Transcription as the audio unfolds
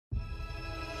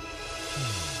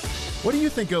What do you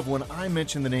think of when I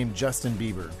mention the name Justin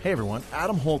Bieber? Hey everyone,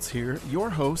 Adam Holtz here,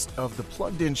 your host of the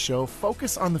Plugged In Show,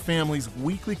 Focus on the Family's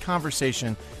weekly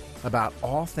conversation about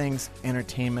all things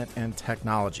entertainment and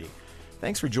technology.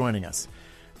 Thanks for joining us.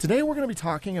 Today we're going to be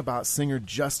talking about singer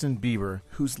Justin Bieber,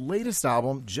 whose latest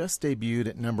album just debuted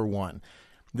at number 1.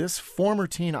 This former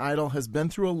teen idol has been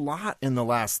through a lot in the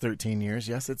last 13 years.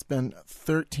 Yes, it's been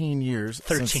 13 years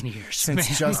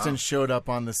since Justin showed up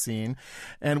on the scene.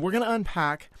 And we're going to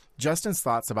unpack Justin's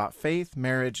thoughts about faith,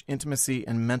 marriage, intimacy,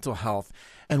 and mental health,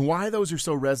 and why those are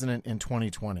so resonant in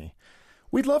 2020.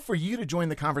 We'd love for you to join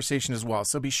the conversation as well,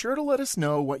 so be sure to let us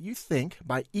know what you think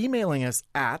by emailing us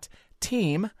at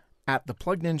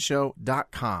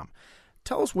team@thepluggedinshow.com.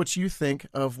 Tell us what you think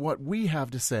of what we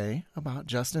have to say about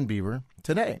Justin Bieber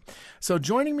today. So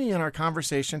joining me in our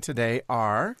conversation today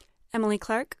are Emily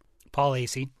Clark, Paul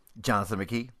Acey, Jonathan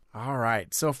McKee. All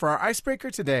right. So for our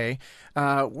icebreaker today,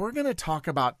 we're going to talk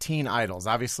about teen idols.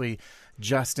 Obviously,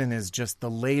 Justin is just the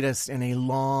latest in a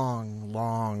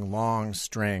long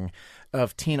string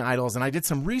of teen idols. And I did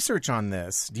some research on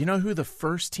this. Do you know who the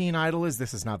first teen idol is?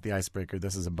 This is not the icebreaker.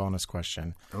 This is a bonus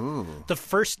question. Ooh. the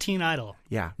first teen idol.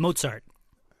 Yeah. Mozart.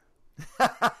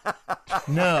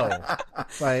 No.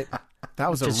 But that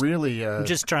was a really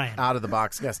just trying. out of the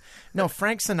box guess. No,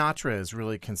 Frank Sinatra is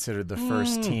really considered the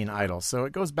first teen idol. So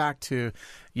it goes back to,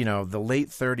 the late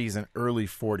 30s and early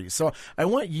 40s. So I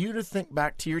want you to think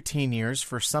back to your teen years.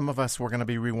 For some of us, we're going to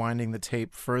be rewinding the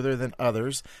tape further than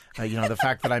others. The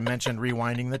fact that I mentioned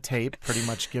rewinding the tape pretty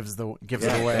much gives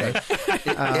it away.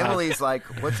 Emily's like,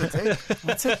 what's a tape?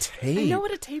 What's a tape? I know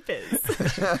what a tape is.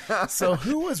 So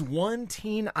who was one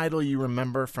teen idol you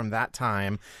remember from that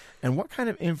time, and what kind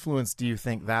of influence do you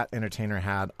think that entertainer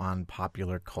had on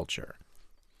popular culture?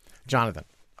 Jonathan.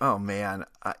 Oh, man.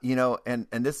 And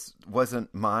this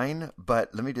wasn't mine,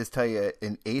 but let me just tell you,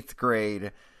 in 8th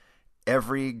grade,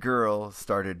 every girl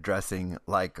started dressing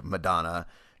like Madonna,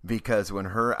 because when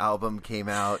her album came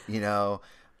out, all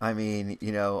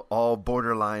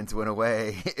borderlines went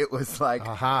away. It was like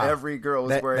every girl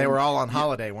was wearing... They were all on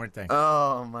holiday, weren't they?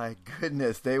 Oh, my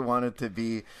goodness. They wanted to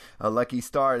be a lucky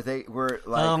star. They were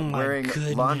wearing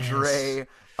lingerie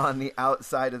on the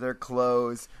outside of their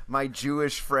clothes. My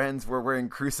Jewish friends were wearing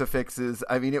crucifixes.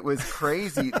 I mean, it was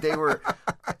crazy. They were...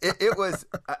 It was...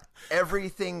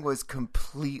 everything was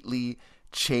completely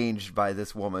changed by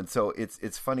this woman. So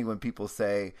it's funny when people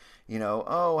say,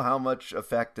 how much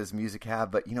effect does music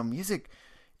have? But, music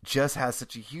just has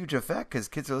such a huge effect because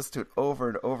kids are listening to it over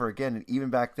and over again. And even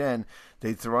back then,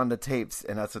 they'd throw on the tapes,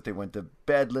 and that's what they went to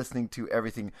bed listening to,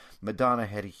 everything. Madonna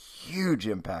had a huge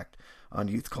impact on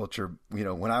youth culture,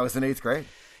 when I was in 8th grade.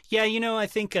 Yeah, I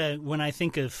think when I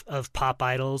think of pop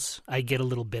idols, I get a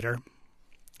little bitter.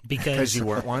 Because you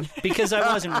weren't one? Because I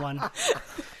wasn't one.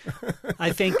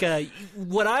 I think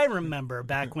what I remember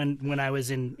back when I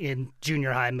was in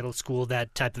junior high, middle school,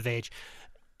 that type of age,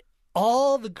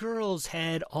 all the girls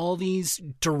had all these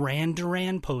Duran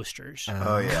Duran posters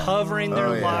covering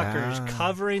their lockers,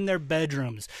 covering their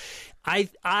bedrooms.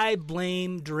 I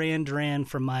blame Duran Duran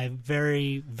for my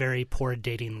very, very poor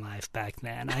dating life back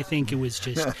then. I think it was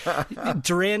just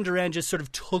Duran Duran just sort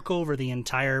of took over the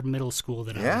entire middle school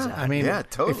that I was at. I mean,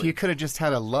 totally. If you could have just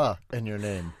had a La in your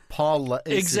name. Paul La.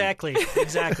 Exactly.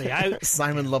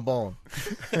 Simon Le Bon.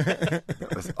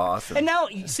 That was awesome. And now,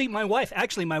 you see, my wife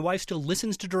still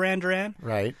listens to Duran Duran.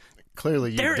 Right.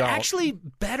 Clearly you They're don't. actually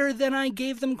better than I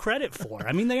gave them credit for.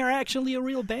 I mean, they are actually a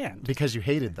real band. Because you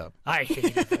hated them. I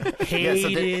hated them.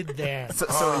 Hated them.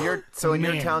 So in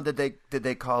your town, did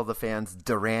they call the fans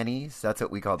Duranis? That's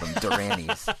what we call them,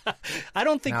 Duranis. I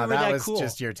don't think we were that was cool.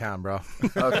 just your town, bro.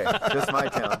 Okay, just my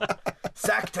town.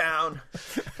 Sacktown.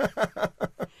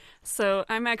 So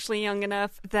I'm actually young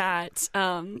enough that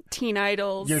teen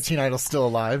idols... Your teen idol's still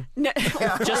alive? No.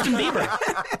 Justin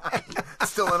Bieber.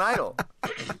 Still an idol.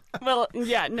 Well,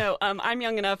 yeah, no. I'm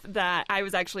young enough that I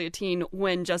was actually a teen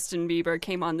when Justin Bieber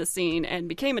came on the scene and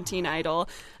became a teen idol.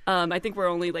 I think we're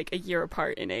only like a year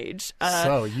apart in age.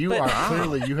 So you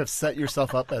have set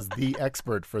yourself up as the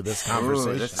expert for this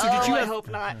conversation. So I hope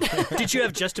not. Did you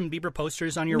have Justin Bieber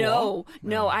posters on your wall?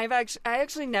 No. I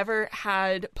actually never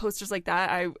had posters like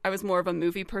that. I was more of a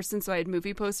movie person, so I had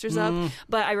movie posters up.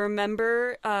 But I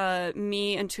remember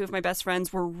me and two of my best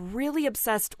friends were really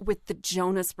obsessed with the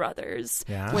Jonas Brothers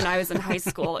when I was in high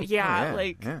school.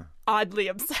 Oddly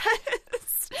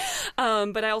obsessed.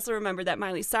 But I also remember that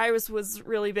Miley Cyrus was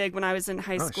really big when I was in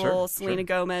high school. Sure, Selena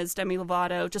Gomez, Demi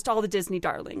Lovato, just all the Disney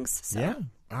darlings. So. Yeah.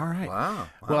 All right. Wow.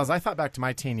 Well, as I thought back to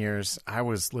my teen years, I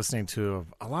was listening to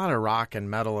a lot of rock and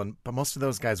metal, but most of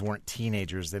those guys weren't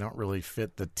teenagers. They don't really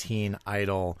fit the teen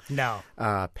idol. No,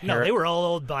 they were all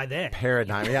old by then.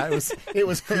 Paradigm. Yeah, it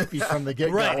was creepy from the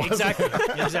get-go. Right, exactly.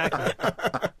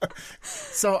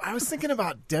 So I was thinking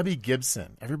about Debbie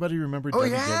Gibson. Everybody remember Debbie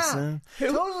Gibson?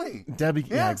 Totally. Debbie,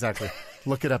 yeah, exactly.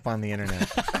 Look it up on the internet.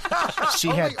 She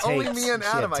had tapes. Only me and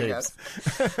Adam, I guess.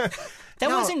 That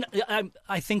wasn't.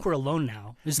 I think we're alone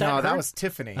now. Is that? No, her? that was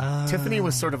Tiffany. Tiffany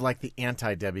was sort of like the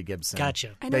anti-Debbie Gibson.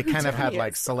 Gotcha. They kind of had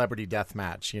like celebrity death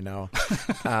match, you know.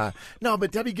 No,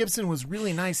 but Debbie Gibson was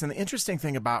really nice, and the interesting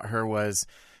thing about her was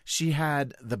she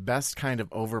had the best kind of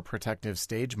overprotective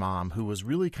stage mom who was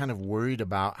really kind of worried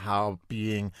about how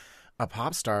being a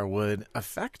pop star would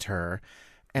affect her,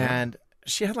 and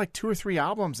she had like 2 or 3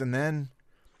 albums, and then.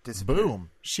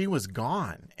 Boom, she was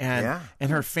gone. And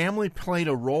her family played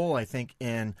a role, I think,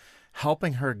 in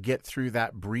helping her get through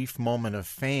that brief moment of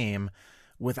fame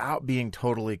without being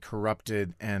totally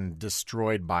corrupted and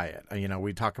destroyed by it. You know,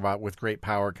 we talk about with great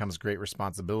power comes great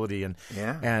responsibility. And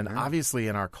obviously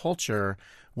in our culture,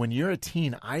 when you're a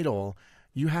teen idol,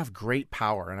 you have great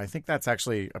power. And I think that's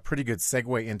actually a pretty good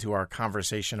segue into our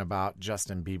conversation about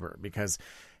Justin Bieber, because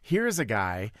here is a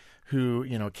guy who,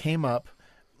 you know, came up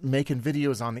making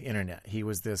videos on the internet. He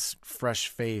was this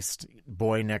fresh-faced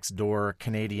boy next door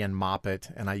Canadian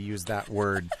moppet, and I use that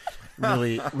word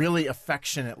really, really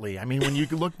affectionately. I mean, when you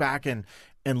look back and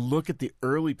look at the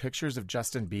early pictures of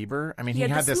Justin Bieber, I mean, he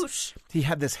had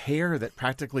this hair that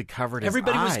practically covered his eyes.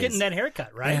 Everybody was getting that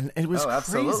haircut, right? And it was crazy.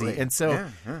 Absolutely. And so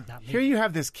here you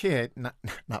have this kid,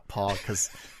 not Paul,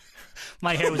 because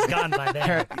my hair was gone by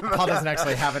then. Paul doesn't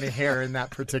actually have any hair in that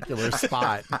particular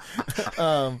spot.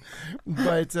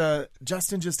 But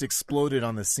Justin just exploded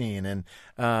on the scene. And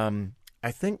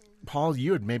I think, Paul,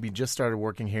 you had maybe just started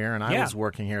working here, and I was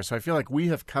working here. So I feel like we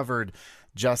have covered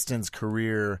Justin's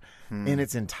career in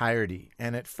its entirety.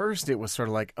 And at first it was sort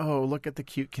of like, oh, look at the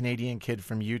cute Canadian kid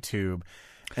from YouTube.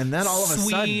 And then all of a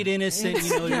sudden, sweet, innocent,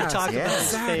 you talk about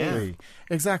his faith.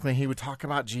 Exactly. He would talk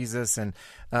about Jesus, and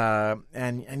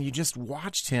you just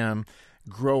watched him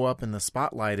grow up in the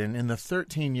spotlight. And in the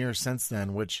 13 years since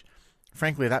then, which,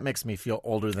 frankly, that makes me feel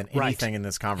older than anything in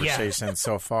this conversation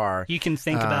so far. You can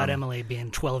think about Emily being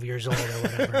 12 years old or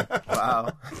whatever.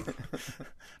 Wow.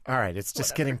 All right, it's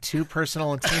just getting too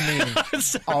personal and too mean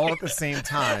all at the same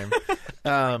time.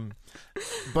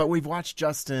 But we've watched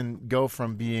Justin go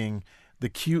from being the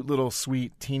cute little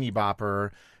sweet teeny bopper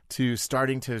to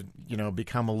starting to,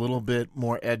 become a little bit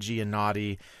more edgy and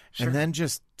naughty, and then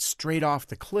just straight off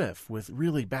the cliff with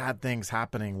really bad things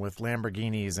happening with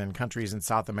Lamborghinis and countries in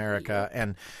South America.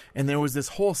 And there was this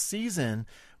whole season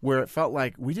where it felt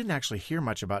like we didn't actually hear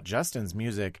much about Justin's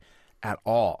music at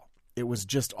all. It was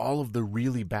just all of the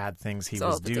really bad things he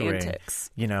was doing. Antics.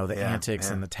 Antics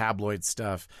and the tabloid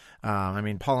stuff. I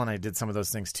mean, Paul and I did some of those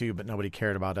things too, but nobody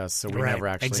cared about us, so we never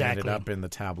actually ended up in the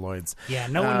tabloids. Yeah,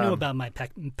 no one knew about my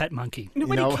pet monkey.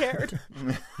 Nobody cared.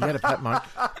 You had a pet monkey?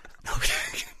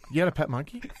 You had a pet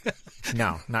monkey?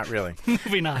 No, not really.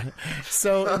 Moving on.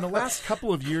 So in the last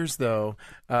couple of years, though,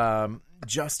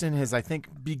 Justin has, I think,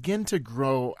 begun to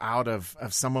grow out of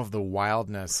some of the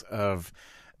wildness of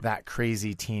that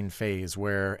crazy teen phase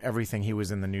where everything he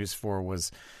was in the news for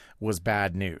was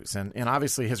bad news. And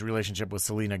obviously his relationship with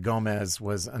Selena Gomez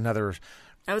was another...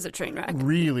 That was a train wreck.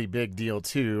 Really big deal,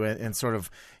 too. And sort of,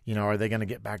 are they going to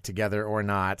get back together or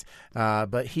not?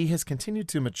 But he has continued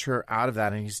to mature out of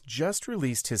that, and he's just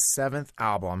released his 7th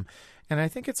album, and I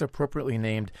think it's appropriately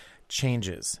named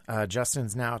Changes.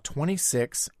 Justin's now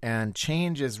 26, and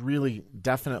change is really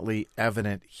definitely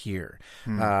evident here.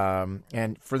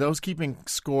 And for those keeping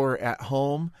score at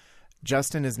home,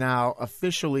 Justin is now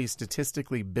officially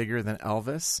statistically bigger than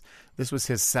Elvis. This was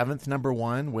his 7th number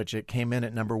one, which it came in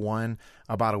at number one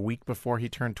about a week before he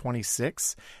turned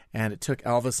 26. And it took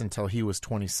Elvis until he was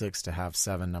 26 to have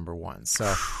 7 number ones.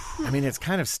 So, I mean, it's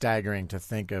kind of staggering to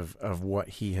think of what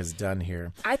he has done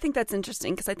here. I think that's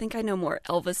interesting because I think I know more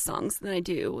Elvis songs than I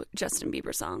do Justin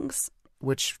Bieber songs.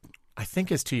 Which I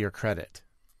think is to your credit.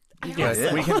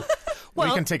 Yes. We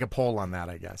can take a poll on that,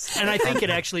 I guess. And I think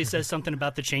it actually says something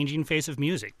about the changing face of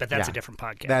music, but that's a different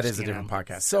podcast. That is a different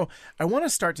podcast. So I want to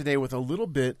start today with a little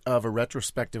bit of a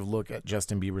retrospective look at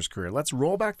Justin Bieber's career. Let's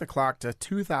roll back the clock to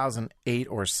 2008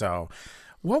 or so.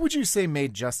 What would you say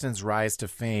made Justin's rise to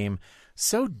fame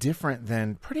so different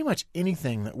than pretty much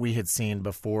anything that we had seen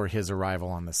before his arrival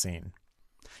on the scene?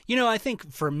 I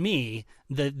think for me,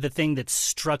 the thing that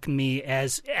struck me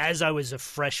as I was a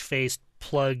fresh-faced,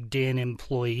 plugged-in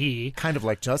employee. Kind of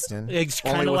like Justin. It's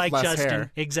kind of like Justin.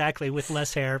 Hair. Exactly, with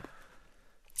less hair.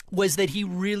 was that he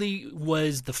really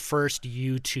was the first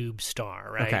YouTube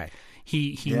star, right? Okay.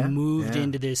 He moved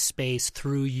into this space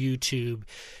through YouTube.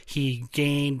 He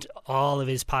gained all of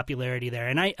his popularity there.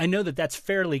 And I know that that's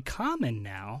fairly common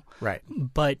now. Right.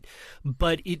 But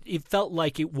it felt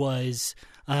like it was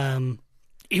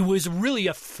really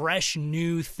a fresh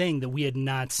new thing that we had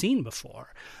not seen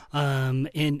before.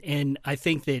 And I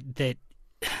think that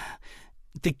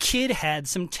the kid had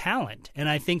some talent, and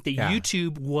I think that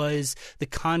YouTube was the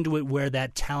conduit where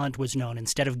that talent was known.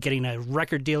 Instead of getting a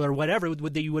record deal or whatever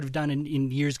that you would have done in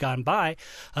years gone by,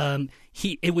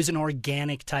 it was an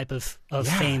organic type of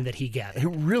fame that he gathered. It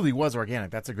really was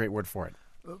organic. That's a great word for it.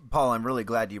 Paul, I'm really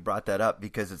glad you brought that up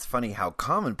because it's funny how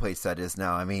commonplace that is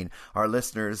now. I mean, our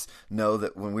listeners know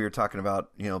that when we were talking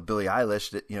about, Billie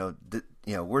Eilish, that,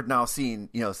 we're now seeing,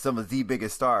 some of the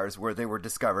biggest stars where they were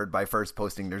discovered by first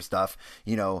posting their stuff,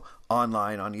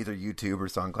 online on either YouTube or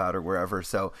SoundCloud or wherever.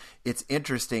 So it's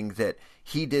interesting that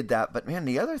he did that. But man,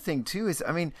 the other thing too is,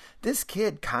 I mean, this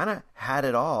kid kind of had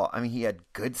it all. I mean, he had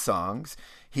good songs.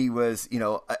 He was,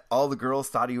 all the girls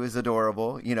thought he was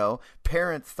adorable.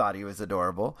 Parents thought he was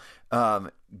adorable.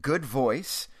 Good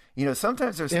voice.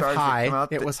 Sometimes there's stars that come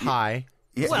out. It was high.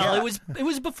 Yeah, well, it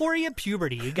was before he had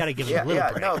puberty. You got to give him a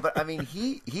little break. No, but I mean,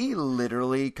 he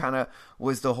literally kind of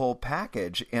was the whole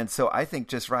package, and so I think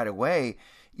just right away,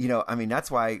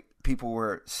 that's why people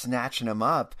were snatching him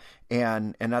up,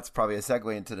 and that's probably a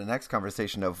segue into the next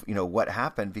conversation of what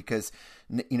happened because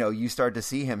you start to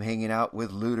see him hanging out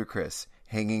with Ludacris,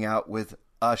 hanging out with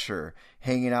Usher,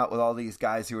 hanging out with all these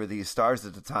guys who were these stars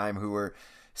at the time who were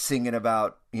singing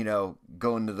about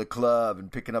going to the club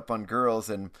and picking up on girls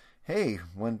and. Hey,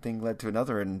 one thing led to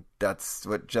another, and that's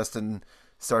what Justin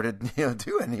started,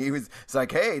 doing. It's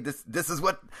like, hey, this is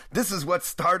what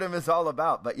stardom is all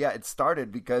about. But yeah, it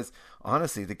started because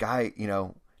honestly, the guy,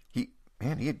 he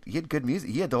had good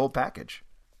music. He had the whole package.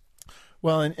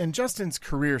 Well, and Justin's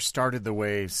career started the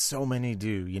way so many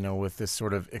do, with this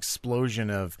sort of explosion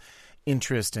of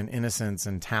interest and innocence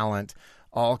and talent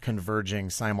all converging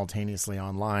simultaneously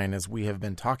online, as we have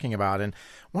been talking about. And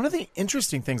one of the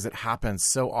interesting things that happens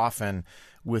so often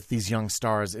with these young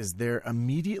stars is they're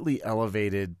immediately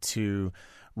elevated to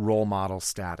role model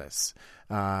status.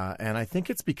 And I think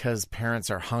it's because parents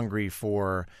are hungry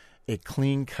for a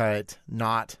clean-cut,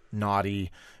 not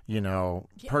naughty,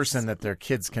 person that their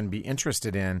kids can be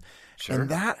interested in. Sure. And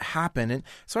that happened. And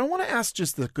so I want to ask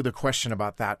just the question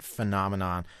about that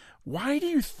phenomenon. Why do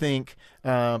you think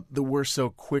that we're so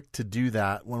quick to do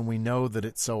that when we know that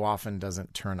it so often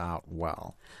doesn't turn out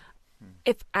well?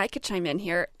 If I could chime in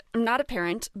here, I'm not a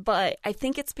parent, but I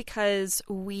think it's because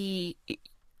we,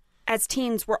 as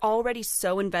teens, we're already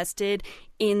so invested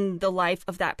in the life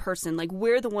of that person. Like,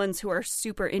 we're the ones who are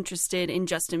super interested in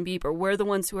Justin Bieber. We're the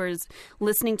ones who are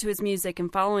listening to his music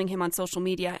and following him on social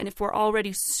media. And if we're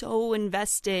already so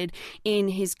invested in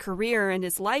his career and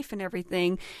his life and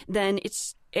everything, then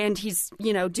and he's,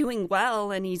 doing well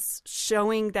and he's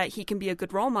showing that he can be a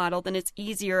good role model, then it's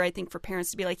easier, I think, for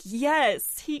parents to be like,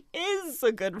 yes, he is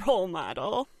a good role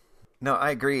model. No,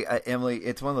 I agree, Emily.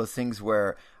 It's one of those things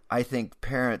where I think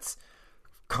parents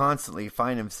constantly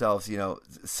find themselves,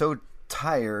 so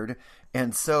tired,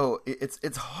 and so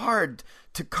it's hard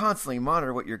to constantly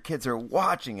monitor what your kids are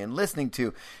watching and listening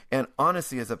to. And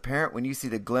honestly, as a parent, when you see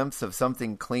the glimpse of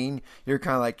something clean, you're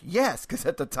kind of like, yes, because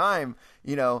at the time,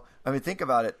 think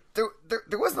about it.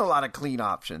 There wasn't a lot of clean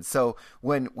options. So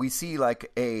when we see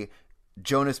like a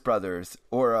Jonas Brothers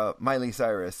or a Miley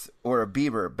Cyrus or a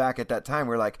Bieber back at that time,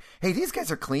 we're like, hey, these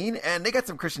guys are clean and they got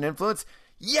some Christian influence.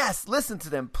 Yes, listen to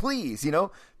them, please.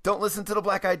 Don't listen to the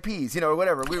Black Eyed Peas, or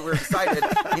whatever. We were excited,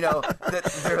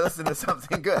 that they're listening to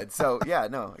something good. So, yeah,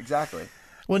 no, exactly.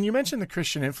 Well, and you mentioned the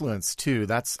Christian influence, too.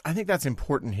 I think that's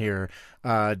important here.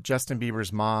 Justin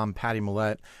Bieber's mom, Patty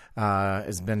Millett,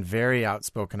 has been very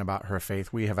outspoken about her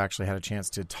faith. We have actually had a chance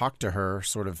to talk to her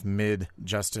sort of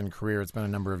mid-Justin career. It's been a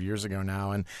number of years ago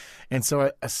now. And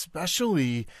so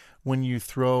especially when you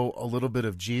throw a little bit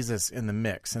of Jesus in the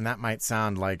mix, and that might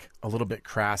sound like a little bit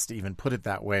crass to even put it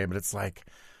that way, but it's like,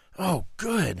 oh,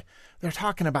 good. They're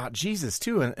talking about Jesus,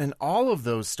 too. And all of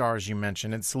those stars you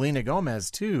mentioned, and Selena Gomez,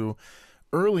 too,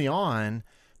 early on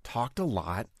talked a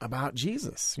lot about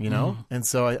Jesus, And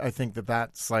so I think that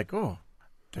that's like, oh,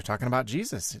 they're talking about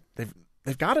Jesus.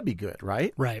 They've got to be good,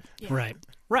 right? Right, yeah.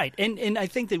 Right. And I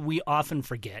think that we often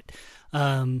forget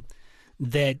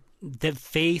that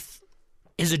faith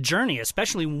is a journey,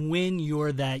 especially when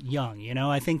you're that young. You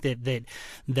know, I think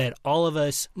that all of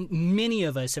us, many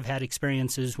of us, have had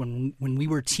experiences when we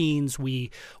were teens.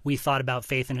 We thought about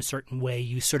faith in a certain way.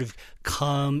 You sort of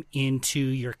come into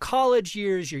your college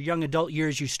years, your young adult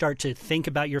years. You start to think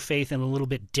about your faith in a little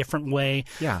bit different way,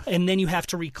 and then you have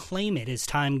to reclaim it as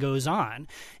time goes on.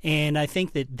 And I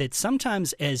think that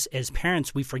sometimes as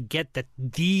parents, we forget that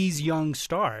these young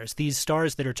stars, these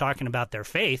stars that are talking about their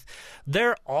faith,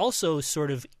 they're also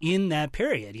sort of in that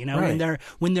period. You know,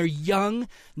 when they're young,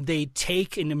 they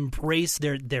take and embrace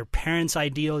their parents'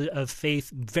 ideal of faith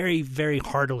very, very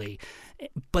heartily.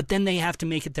 But then they have to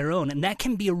make it their own. And that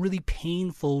can be a really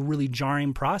painful, really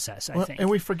jarring process, I think. And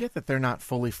we forget that they're not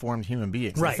fully formed human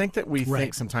beings. Right. I think that we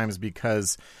think sometimes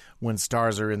because when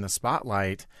stars are in the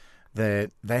spotlight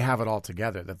that they have it all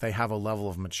together, that they have a level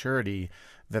of maturity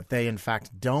that they, in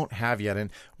fact, don't have yet. And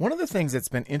one of the things that's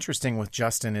been interesting with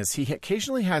Justin is he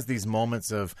occasionally has these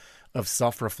moments of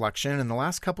self-reflection. In the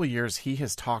last couple of years, he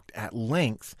has talked at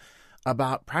length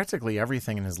about practically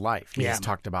everything in his life. He has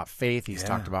talked about faith. He's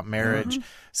talked about marriage,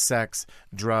 sex,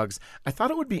 drugs. I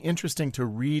thought it would be interesting to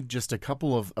read just a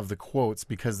couple of the quotes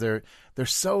because they're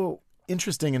so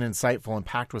interesting and insightful and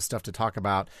packed with stuff to talk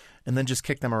about, and then just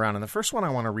kick them around. And the first one I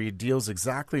want to read deals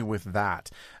exactly with that.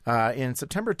 In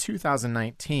September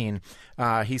 2019,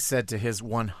 he said to his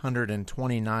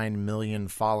 129 million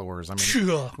followers, I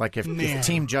mean, like if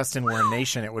Team Justin were a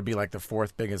nation, it would be like the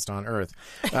fourth biggest on earth.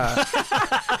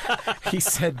 He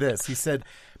said this. He said,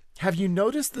 "Have you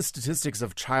noticed the statistics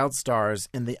of child stars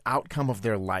in the outcome of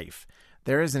their life?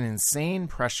 There is an insane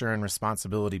pressure and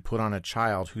responsibility put on a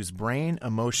child whose brain,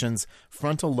 emotions,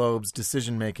 frontal lobes,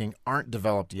 decision-making aren't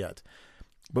developed yet.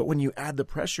 But when you add the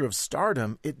pressure of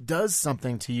stardom, it does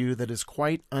something to you that is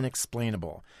quite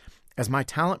unexplainable. As my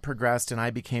talent progressed and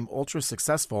I became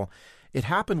ultra-successful, it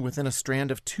happened within a strand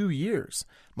of 2 years.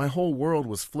 My whole world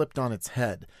was flipped on its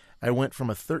head. I went from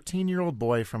a 13-year-old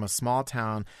boy from a small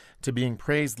town to being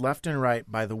praised left and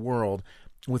right by the world,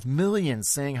 with millions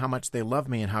saying how much they loved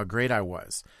me and how great I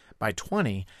was. By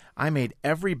 20, I made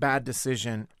every bad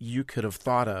decision you could have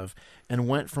thought of and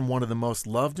went from one of the most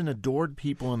loved and adored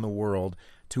people in the world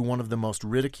to one of the most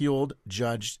ridiculed,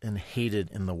 judged, and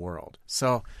hated in the world."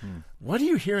 So what do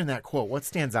you hear in that quote? What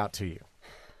stands out to you?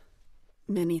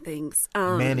 Many things.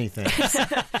 Many things.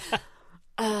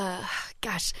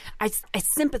 Gosh, I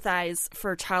sympathize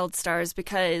for child stars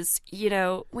because, you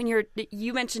know, when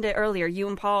you mentioned it earlier, you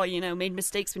and Paul, you know, made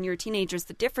mistakes when you were teenagers.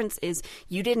 The difference is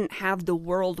you didn't have the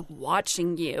world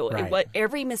watching you. Right. What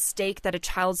every mistake that a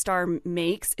child star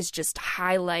makes is just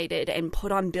highlighted and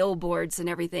put on billboards and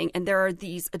everything. And there are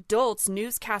these adults,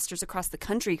 newscasters across the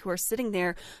country who are sitting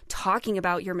there talking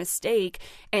about your mistake,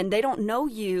 and they don't know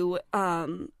you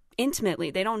intimately.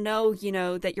 They don't know, you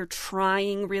know, that you're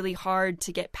trying really hard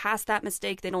to get past that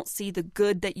mistake. They don't see the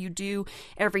good that you do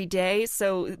every day.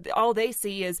 So all they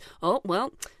see is, oh,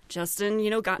 well, Justin, you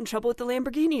know, got in trouble with the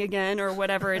Lamborghini again or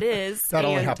whatever it is. That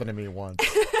only happened to me once.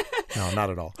 No,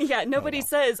 not at all. Yeah, nobody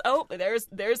says, oh,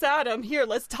 there's Adam. Here,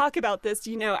 let's talk about this.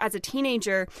 You know, as a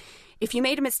teenager, if you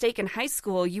made a mistake in high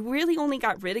school, you really only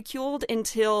got ridiculed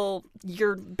until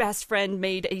your best friend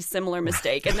made a similar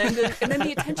mistake. And then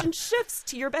the attention shifts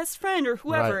to your best friend or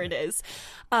whoever it is.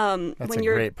 That's a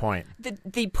great point.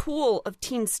 The pool of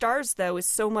teen stars, though, is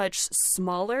so much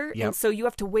smaller. Yep. And so you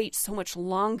have to wait so much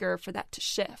longer for that to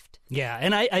shift. Yeah,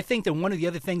 and I think that one of the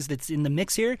other things that's in the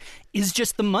mix here is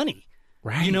just the money.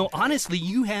 Right. You know, honestly,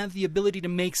 you have the ability to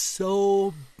make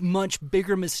so much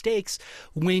bigger mistakes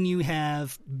when you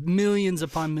have millions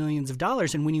upon millions of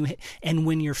dollars, and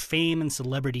when your fame and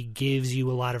celebrity gives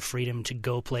you a lot of freedom to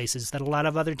go places that a lot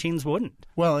of other teens wouldn't.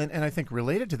 Well, and I think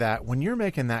related to that, when you're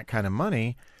making that kind of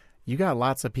money, you got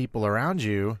lots of people around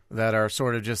you that are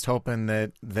sort of just hoping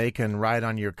that they can ride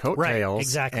on your coattails. Right,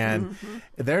 exactly. And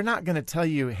they're not going to tell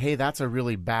you, hey, that's a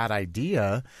really bad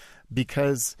idea,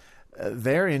 because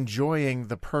they're enjoying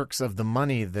the perks of the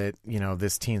money that, you know,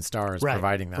 this teen star is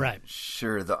providing them. Right.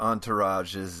 Sure, the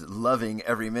entourage is loving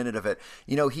every minute of it.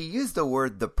 You know, he used the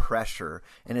word the pressure,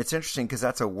 and it's interesting because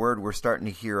that's a word we're starting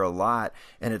to hear a lot.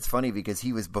 And it's funny because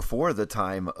he was before the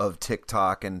time of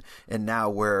TikTok, and now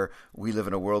where we live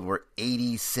in a world where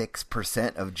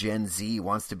 86% of Gen Z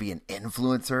wants to be an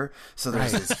influencer. So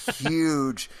there's this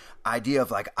huge idea of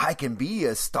like, I can be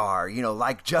a star, you know,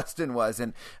 like Justin was.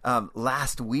 And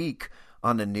last week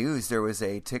on the news, there was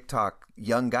a TikTok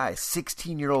young guy,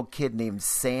 16-year-old kid named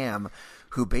Sam,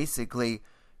 who basically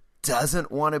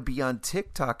doesn't want to be on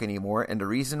TikTok anymore. And the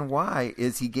reason why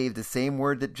is he gave the same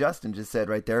word that Justin just said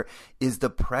right there, is the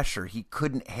pressure. He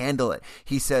couldn't handle it.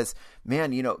 He says,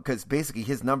 man, because basically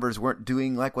his numbers weren't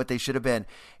doing like what they should have been,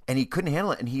 and he couldn't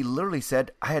handle it. And he literally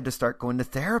said, I had to start going to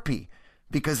therapy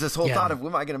because this whole thought of,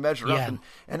 when am I going to measure up?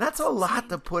 And that's a lot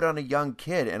to put on a young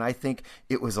kid. And I think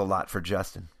it was a lot for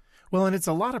Justin. Well, and it's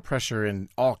a lot of pressure in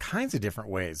all kinds of different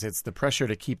ways. It's the pressure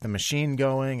to keep the machine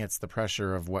going. It's the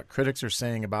pressure of what critics are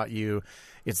saying about you.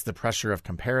 It's the pressure of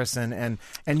comparison. And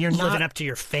you're living up to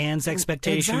your fans'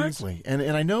 expectations. Exactly. And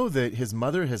I know that his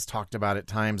mother has talked about at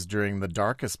times during the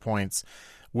darkest points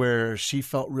where she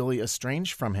felt really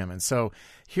estranged from him. And so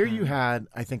here you had,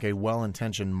 I think, a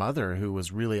well-intentioned mother who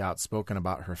was really outspoken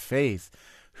about her faith,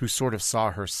 who sort of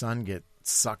saw her son get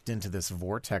sucked into this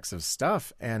vortex of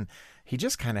stuff, and he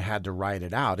just kind of had to ride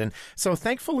it out. And so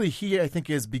thankfully he, I think,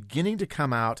 is beginning to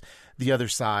come out the other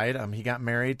side. He got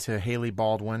married to Haley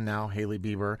Baldwin, now Haley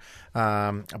Bieber,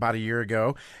 about a year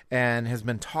ago, and has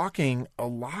been talking a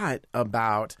lot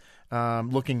about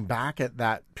looking back at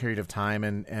that period of time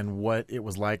and what it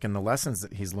was like and the lessons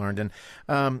that he's learned.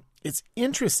 And it's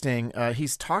interesting.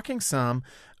 He's talking some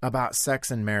about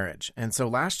sex and marriage. And so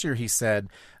last year he said,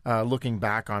 looking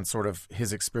back on sort of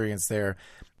his experience there,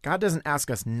 God doesn't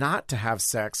ask us not to have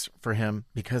sex for him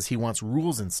because he wants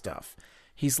rules and stuff.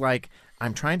 He's like,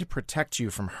 I'm trying to protect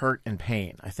you from hurt and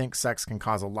pain. I think sex can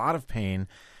cause a lot of pain.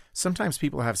 Sometimes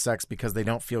people have sex because they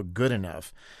don't feel good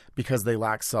enough, because they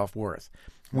lack self-worth.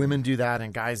 Women do that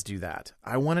and guys do that.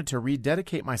 I wanted to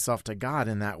rededicate myself to God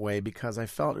in that way because I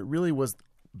felt it really was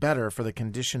better for the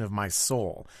condition of my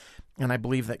soul. And I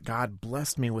believe that God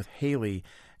blessed me with Haley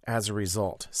as a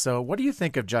result. So what do you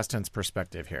think of Justin's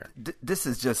perspective here? This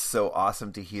is just so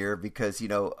awesome to hear because, a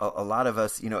lot of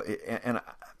us,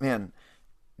 man,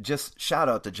 just shout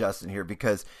out to Justin here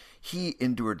because he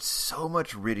endured so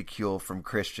much ridicule from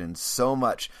Christians, so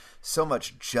much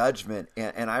judgment.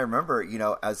 And I remember,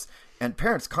 and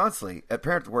parents constantly at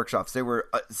parent workshops, they were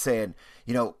saying,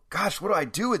 gosh, what do I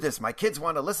do with this? My kids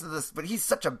want to listen to this, but he's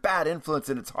such a bad influence.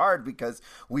 And it's hard because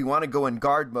we want to go in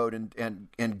guard mode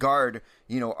and guard,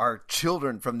 our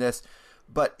children from this.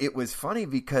 But it was funny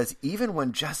because even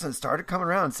when Justin started coming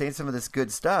around and saying some of this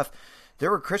good stuff, there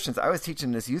were Christians. I was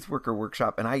teaching this youth worker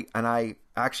workshop, and I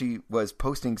actually was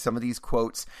posting some of these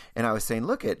quotes, and I was saying,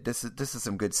 look, this is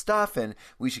some good stuff, and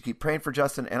we should keep praying for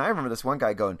Justin. And I remember this one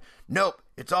guy going, nope,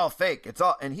 it's all fake. It's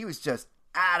all, and he was just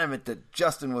adamant that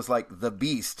Justin was like the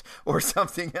beast or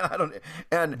something.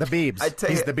 And the Biebs.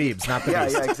 He's the Biebs, not the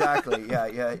beast. Yeah, exactly.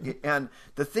 Yeah. And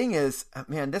the thing is,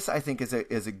 man, this I think is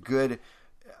a good.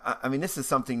 I mean, this is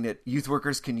something that youth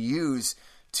workers can use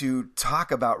to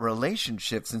talk about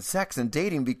relationships and sex and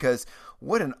dating, because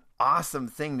what an awesome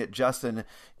thing that Justin,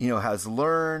 has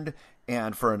learned,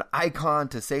 and for an icon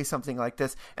to say something like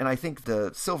this. And I think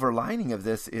the silver lining of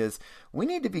this is we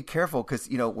need to be careful because,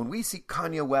 when we see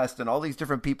Kanye West and all these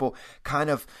different people kind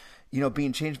of,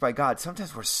 being changed by God,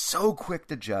 sometimes we're so quick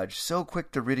to judge, so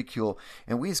quick to ridicule.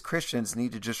 And we as Christians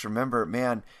need to just remember,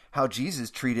 man, how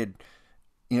Jesus treated,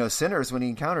 sinners when he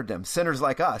encountered them, sinners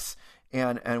like us.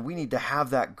 And we need to have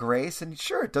that grace. And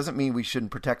sure, it doesn't mean we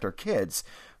shouldn't protect our kids,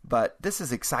 but this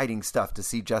is exciting stuff to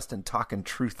see Justin talking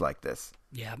truth like this.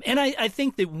 Yeah, and I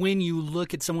think that when you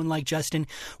look at someone like Justin,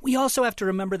 we also have to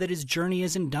remember that his journey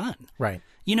isn't done. Right.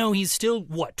 He's still,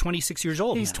 26 years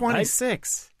old He's now,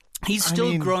 26. Right? He's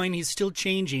still growing. He's still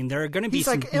changing. There are going to be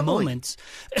some like moments.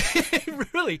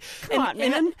 Really. Come on,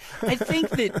 man. And I think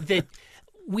that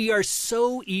we are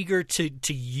so eager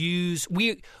to use...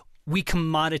 We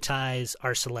commoditize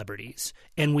our celebrities,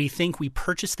 and we think we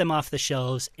purchase them off the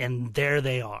shelves, and there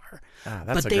they are. That's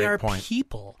but a they great are point.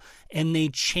 people, and they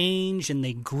change, and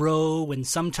they grow, and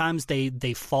sometimes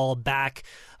they fall back,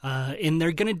 and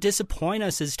they're going to disappoint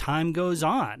us as time goes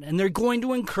on, and they're going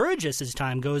to encourage us as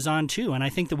time goes on too. And I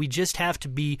think that we just have to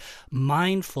be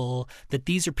mindful that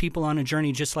these are people on a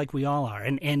journey just like we all are.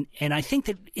 And I think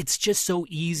that it's just so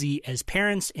easy as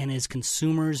parents and as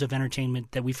consumers of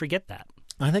entertainment that we forget that.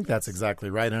 I think that's exactly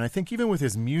right. And I think even with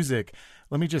his music,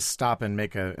 let me just stop and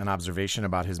make an observation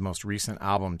about his most recent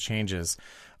album, Changes.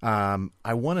 I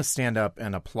want to stand up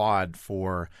and applaud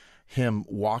for him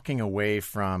walking away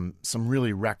from some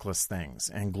really reckless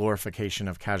things and glorification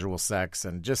of casual sex.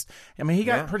 And he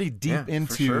got pretty deep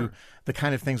into the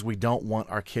kind of things we don't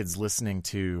want our kids listening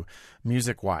to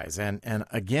music-wise. And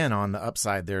again, on the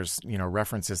upside, there's,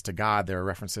 references to God. There are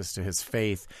references to his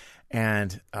faith.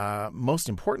 And most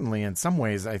importantly, in some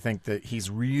ways, I think that he's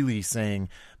really saying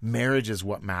marriage is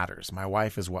what matters. My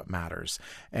wife is what matters.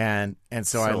 And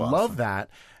so I love that.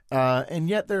 And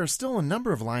yet there are still a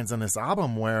number of lines on this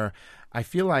album where I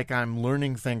feel like I'm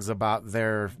learning things about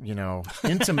their,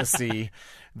 intimacy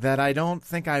that I don't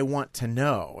think I want to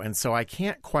know. And so I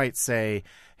can't quite say,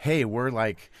 hey, we're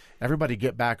like, everybody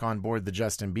get back on board the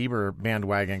Justin Bieber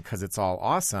bandwagon because it's all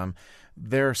awesome.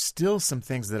 There are still some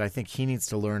things that I think he needs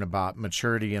to learn about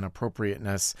maturity and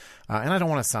appropriateness. And I don't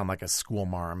want to sound like a school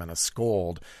marm and a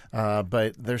scold,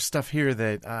 but there's stuff here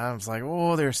that I was like,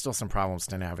 oh, there's still some problems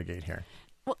to navigate here.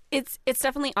 Well, it's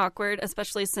definitely awkward,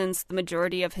 especially since the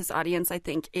majority of his audience, I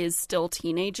think, is still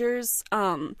teenagers.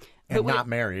 And not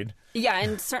married. Yeah,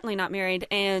 and certainly not married.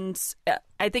 And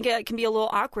I think it can be a little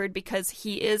awkward because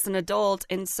he is an adult.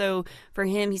 And so for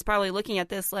him, he's probably looking at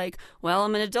this like, well,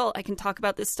 I'm an adult. I can talk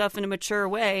about this stuff in a mature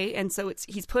way. And so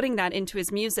he's putting that into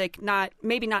his music,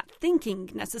 maybe not thinking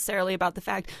necessarily about the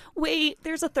fact, wait,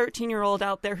 there's a 13-year-old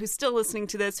out there who's still listening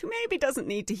to this who maybe doesn't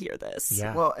need to hear this.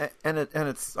 Yeah. Well, and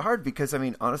it's hard because, I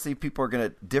mean, honestly, people are going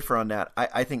to differ on that.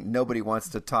 I think nobody wants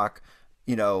to talk,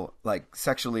 like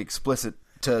sexually explicit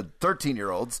to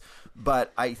 13-year-olds,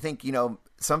 but I think,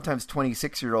 sometimes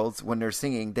 26-year-olds, when they're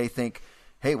singing, they think,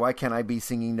 hey, why can't I be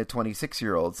singing to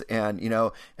 26-year-olds? And,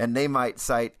 and they might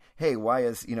cite, hey, why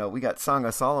is, we got Song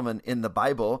of Solomon in the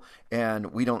Bible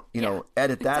and we don't,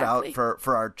 edit that out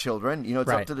for our children. It's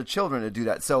up to the children to do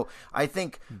that. So I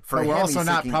think for him, we're also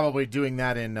not probably doing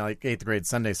that in like 8th grade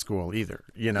Sunday school either,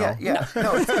 Yeah,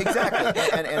 no,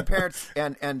 exactly. And parents,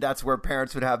 and that's where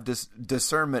parents would have this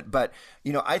discernment. But,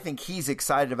 I think he's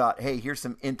excited about, hey, here's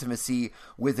some intimacy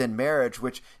within marriage,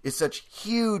 which is such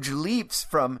huge leaps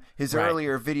from his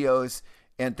earlier videos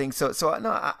and things. So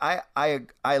no,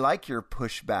 I like your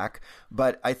pushback,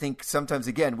 but I think sometimes,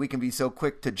 again, we can be so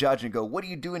quick to judge and go, what are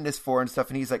you doing this for and stuff?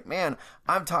 And he's like, man,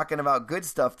 I'm talking about good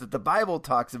stuff that the Bible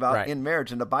talks about in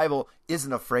marriage, and the Bible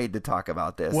isn't afraid to talk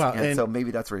about this. Well, and so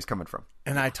maybe that's where he's coming from.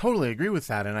 And I totally agree with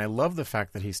that. And I love the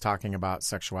fact that he's talking about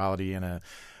sexuality in a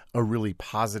really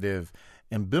positive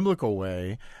and biblical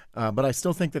way. But I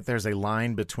still think that there's a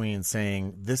line between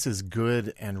saying this is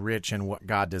good and rich in what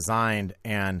God designed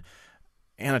and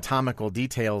anatomical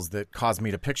details that cause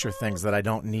me to picture things that I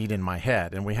don't need in my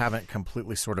head. And we haven't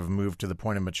completely sort of moved to the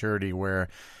point of maturity where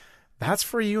that's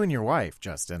for you and your wife,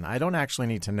 Justin. I don't actually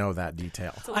need to know that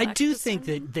detail. I do think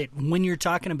that when you're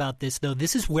talking about this, though,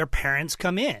 this is where parents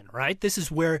come in, right? This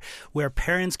is where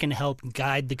parents can help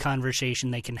guide the conversation.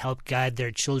 They can help guide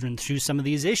their children through some of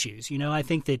these issues. I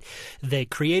think that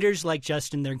creators like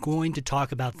Justin, they're going to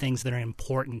talk about things that are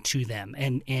important to them,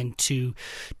 and to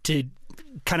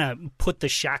kind of put the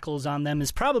shackles on them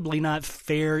is probably not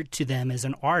fair to them as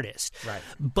an artist. Right.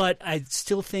 But I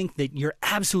still think that you're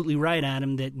absolutely right,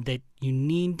 Adam, that you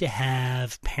need to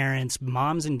have parents,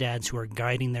 moms and dads, who are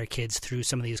guiding their kids through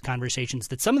some of these conversations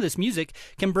that some of this music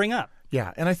can bring up.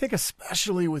 Yeah, and I think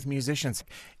especially with musicians,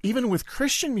 even with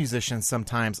Christian musicians,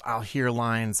 sometimes I'll hear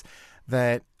lines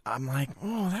that I'm like,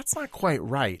 oh, that's not quite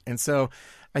right. And so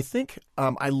I think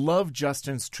I love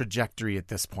Justin's trajectory at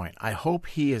this point. I hope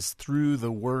he is through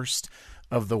the worst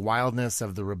of the wildness,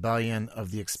 of the rebellion,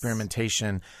 of the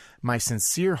experimentation. My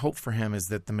sincere hope for him is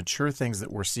that the mature things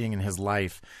that we're seeing in his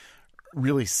life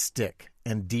really stick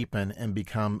and deepen and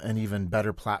become an even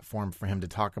better platform for him to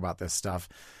talk about this stuff.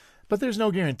 But there's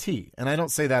no guarantee. And I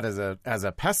don't say that as a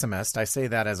pessimist. I say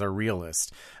that as a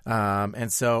realist.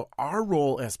 And so our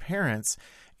role as parents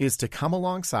is to come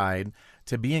alongside,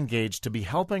 to be engaged, to be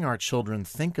helping our children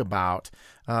think about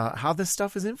how this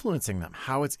stuff is influencing them,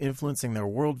 how it's influencing their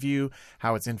worldview,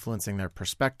 how it's influencing their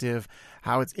perspective,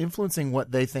 how it's influencing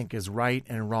what they think is right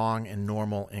and wrong and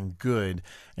normal and good.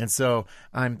 And so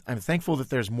I'm thankful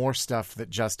that there's more stuff that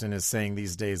Justin is saying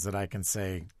these days that I can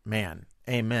say, man,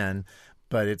 amen.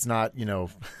 But it's not,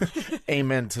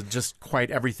 amen to just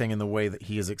quite everything in the way that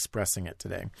he is expressing it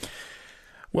today.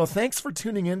 Well, thanks for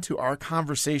tuning in to our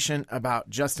conversation about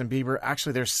Justin Bieber.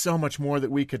 Actually, there's so much more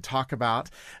that we could talk about,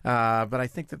 but I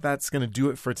think that that's going to do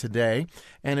it for today.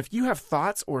 And if you have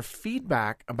thoughts or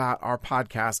feedback about our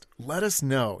podcast, let us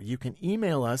know. You can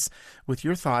email us with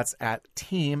your thoughts at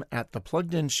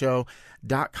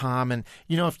team@thepluggedinshow.com. And,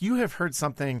 if you have heard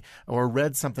something or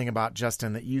read something about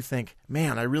Justin that you think,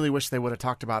 man, I really wish they would have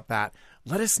talked about that,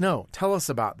 let us know. Tell us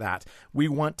about that. We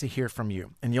want to hear from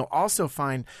you. And you'll also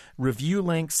find review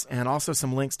links and also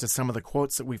some links to some of the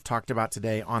quotes that we've talked about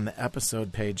today on the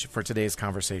episode page for today's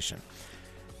conversation.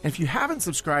 And if you haven't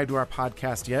subscribed to our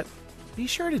podcast yet, be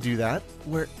sure to do that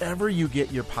wherever you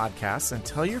get your podcasts and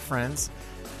tell your friends.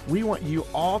 We want you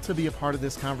all to be a part of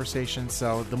this conversation,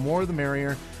 so the more the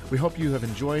merrier. We hope you have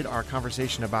enjoyed our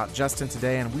conversation about Justin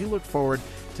today, and we look forward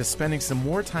to spending some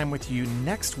more time with you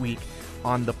next week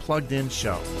on The Plugged In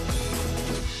Show.